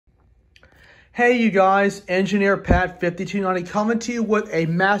Hey you guys, Engineer Pat 5290 coming to you with a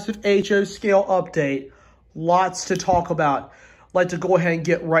massive HO scale update. Lots to talk about. I'd like to go ahead and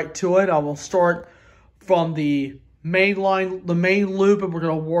get right to it. I will start from the main line, the main loop, and we're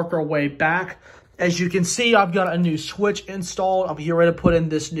going to work our way back. As you can see, I've got a new switch installed. I'm here ready to put in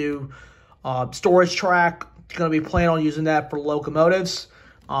this new storage track. Going to be planning on using that for locomotives.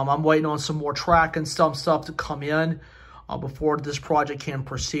 I'm waiting on some more track and some stuff to come in before this project can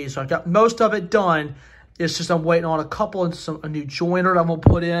proceed. So I've got most of it done. It's just I'm waiting on a new joiner that I'm going to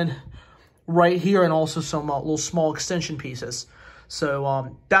put in right here, and also some little small extension pieces.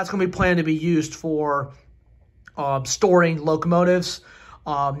 So that's going to be planned to be used for storing locomotives.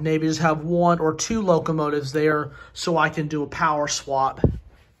 Maybe just have 1 or 2 locomotives there so I can do a power swap.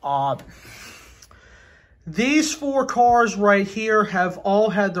 These 4 cars right here have all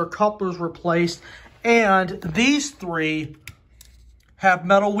had their couplers replaced, and these 3 have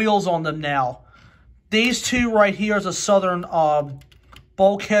metal wheels on them now. These 2 right here is a Southern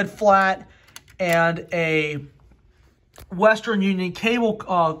bulkhead flat and a Western Union cable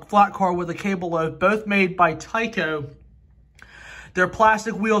flat car with a cable load, both made by Tyco. Their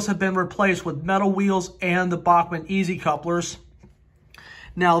plastic wheels have been replaced with metal wheels and the Bachmann Easy couplers.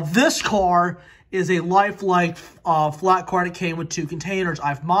 Now this car is a Lifelike flat car that came with 2 containers.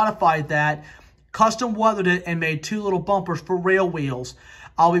 I've modified that, custom weathered it, and made 2 little bumpers for rail wheels.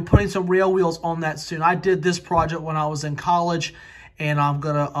 I'll be putting some rail wheels on that soon. I did this project when I was in college, and I'm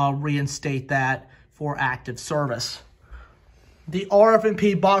going to reinstate that for active service. The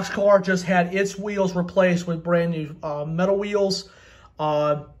RF&P boxcar just had its wheels replaced with brand new metal wheels.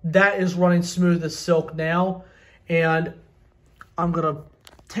 That is running smooth as silk now, and I'm going to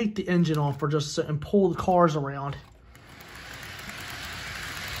take the engine off for just a second and pull the cars around.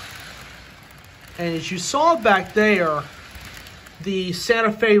 And as you saw back there, the Santa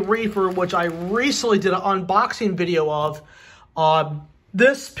Fe Reefer, which I recently did an unboxing video of,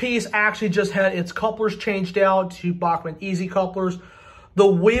 this piece actually just had its couplers changed out to Bachmann Easy couplers. The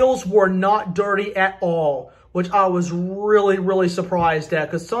wheels were not dirty at all, which I was really surprised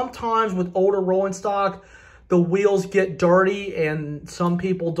at, because sometimes with older rolling stock, the wheels get dirty and some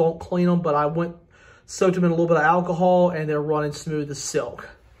people don't clean them, but I soaked them in a little bit of alcohol and they're running smooth as silk.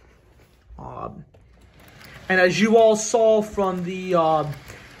 And as you all saw from the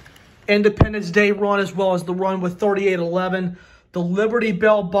Independence Day run, as well as the run with 3811, the Liberty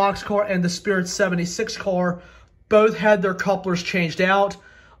Bell boxcar and the Spirit 76 car both had their couplers changed out.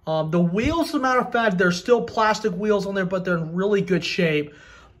 The wheels, as a matter of fact, they're still plastic wheels on there, but they're in really good shape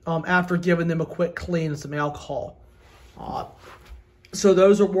after giving them a quick clean and some alcohol. So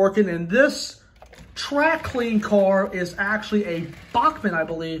those are working. And this track clean car is actually a Bachmann, I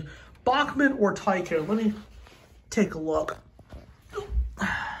believe. Bachmann or Tyco. Let me take a look.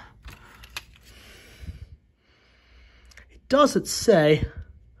 It doesn't say,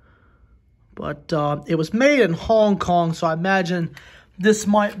 but it was made in Hong Kong, so I imagine this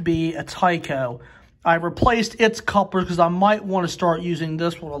might be a Tyco. I replaced its couplers because I might want to start using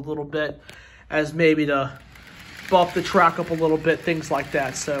this one a little bit as maybe to buff the track up a little bit, things like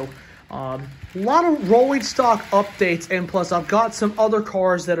that. So a lot of rolling stock updates, and plus I've got some other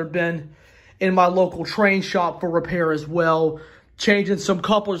cars that have been in my local train shop for repair as well, changing some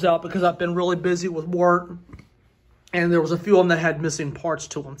couplers out because I've been really busy with work, and there was a few of them that had missing parts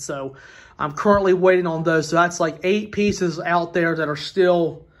to them. So I'm currently waiting on those. So that's like 8 pieces out there that are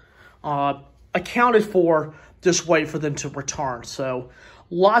still accounted for, just wait for them to return. So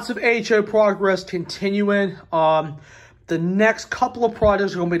lots of HO progress continuing. The next couple of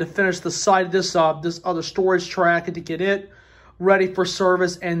projects are going to be to finish the side of this other storage track and to get it ready for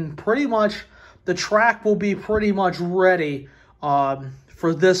service, and pretty much the track will be pretty much ready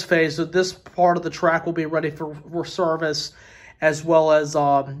for this phase. So this part of the track will be ready for service, as well as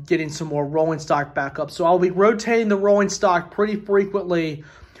getting some more rolling stock back up. So I'll be rotating the rolling stock pretty frequently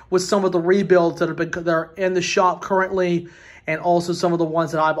with some of the rebuilds that are in the shop currently, and also some of the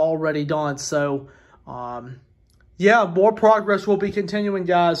ones that I've already done. So yeah, more progress will be continuing,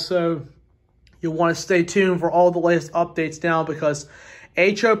 guys. So you'll want to stay tuned for all the latest updates now, because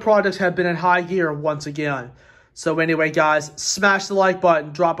HO projects have been in high gear once again. So anyway, guys, smash the like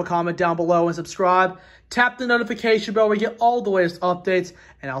button, drop a comment down below, and subscribe. Tap the notification bell to get all the latest updates,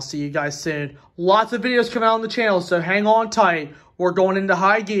 and I'll see you guys soon. Lots of videos coming out on the channel, so hang on tight. We're going into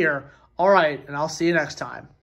high gear. All right, and I'll see you next time.